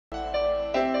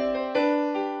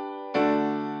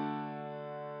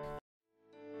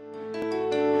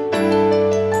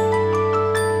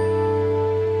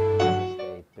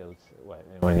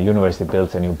a university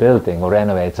builds a new building or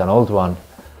renovates an old one,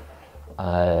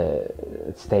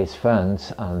 it states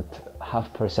funds, and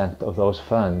 0.5% of those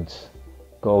funds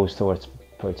goes towards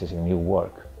purchasing new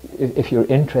work. If you're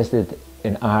interested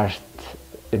in art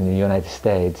in the United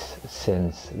States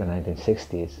since the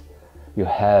 1960s, you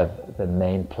have the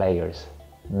main players,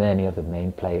 many of the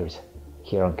main players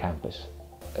here on campus.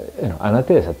 And it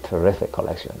is a terrific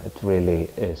collection. It really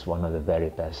is one of the very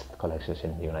best collections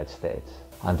in the United States.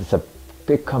 And it's a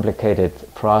big, complicated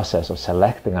process of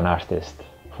selecting an artist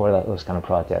for those kind of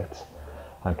projects.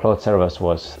 And Claude Zervas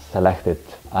was selected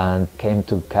and came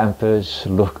to campus,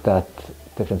 looked at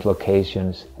different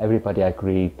locations. Everybody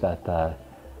agreed that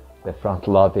the front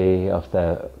lobby of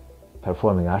the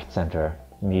Performing Arts Center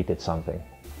needed something.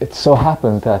 It so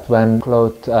happened that when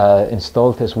Claude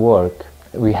installed his work,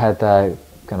 we had a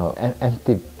kind of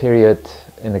empty period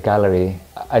in the gallery.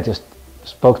 I just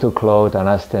spoke to Claude and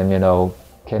asked him,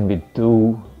 can we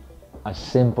do a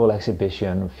simple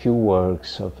exhibition, a few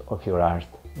works of your art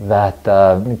that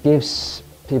gives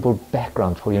people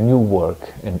background for your new work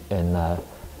in the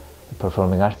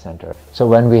Performing Arts Center. So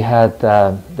when we had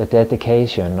the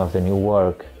dedication of the new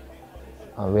work,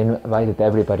 we invited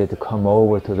everybody to come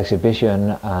over to the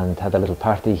exhibition and had a little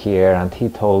party here, and he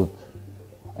told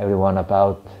everyone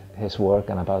about his work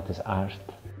and about his art.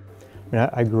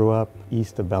 I grew up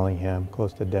east of Bellingham,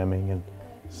 close to Deming, and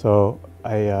so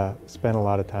I spent a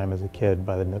lot of time as a kid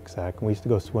by the Nooksack, and we used to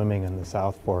go swimming in the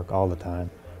South Fork all the time.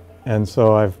 And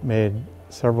so I've made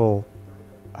several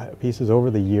pieces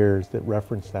over the years that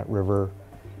reference that river,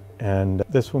 and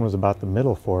this one was about the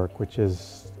Middle Fork, which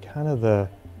is kind of the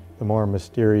more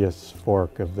mysterious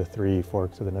fork of the three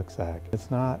forks of the Nooksack.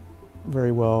 It's not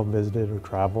very well visited or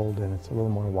traveled, and it's a little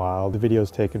more wild. The video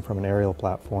is taken from an aerial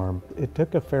platform. It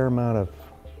took a fair amount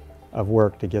of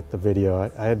work to get the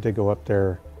video. I had to go up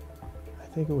there, I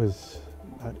think it was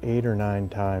about 8 or 9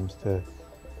 times to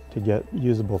get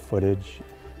usable footage.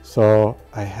 So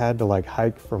I had to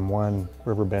hike from one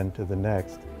river bend to the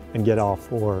next and get all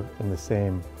 4 in the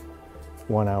same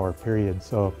 1-hour period.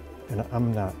 So, and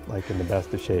I'm not in the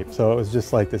best of shape. So it was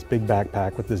just this big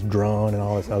backpack with this drone and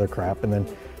all this other crap, and then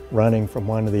running from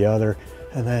one to the other,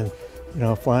 and then,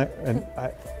 flying. And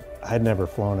I had never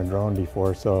flown a drone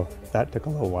before, so that took a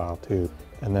little while too.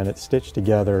 And then it's stitched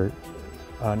together,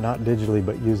 not digitally,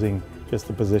 but using just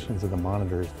the positions of the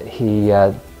monitors. He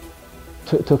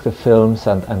took the films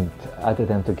and added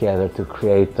them together to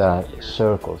create a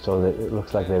circle, so that it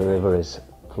looks like the river is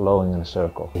flowing in a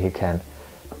circle. He can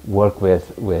work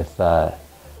with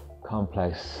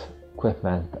complex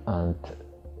equipment and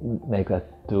make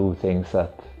that do things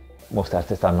that most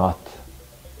artists are not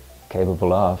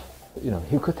capable of.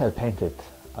 He could have painted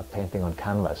a painting on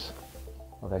canvas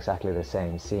of exactly the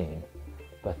same scene,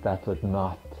 but that would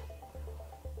not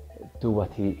do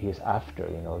what he is after,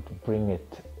 to bring it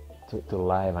to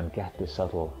life and get the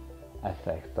subtle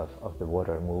effect of the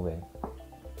water moving.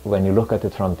 When you look at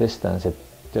it from distance, it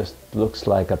just looks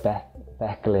like a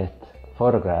backlit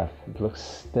photograph. It looks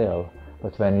still,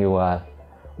 but when you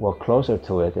walk closer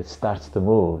to it, it starts to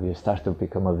move. You start to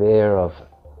become aware of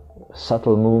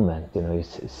subtle movement. You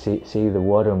see the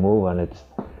water move, and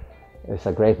it's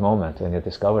a great moment when you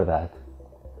discover that.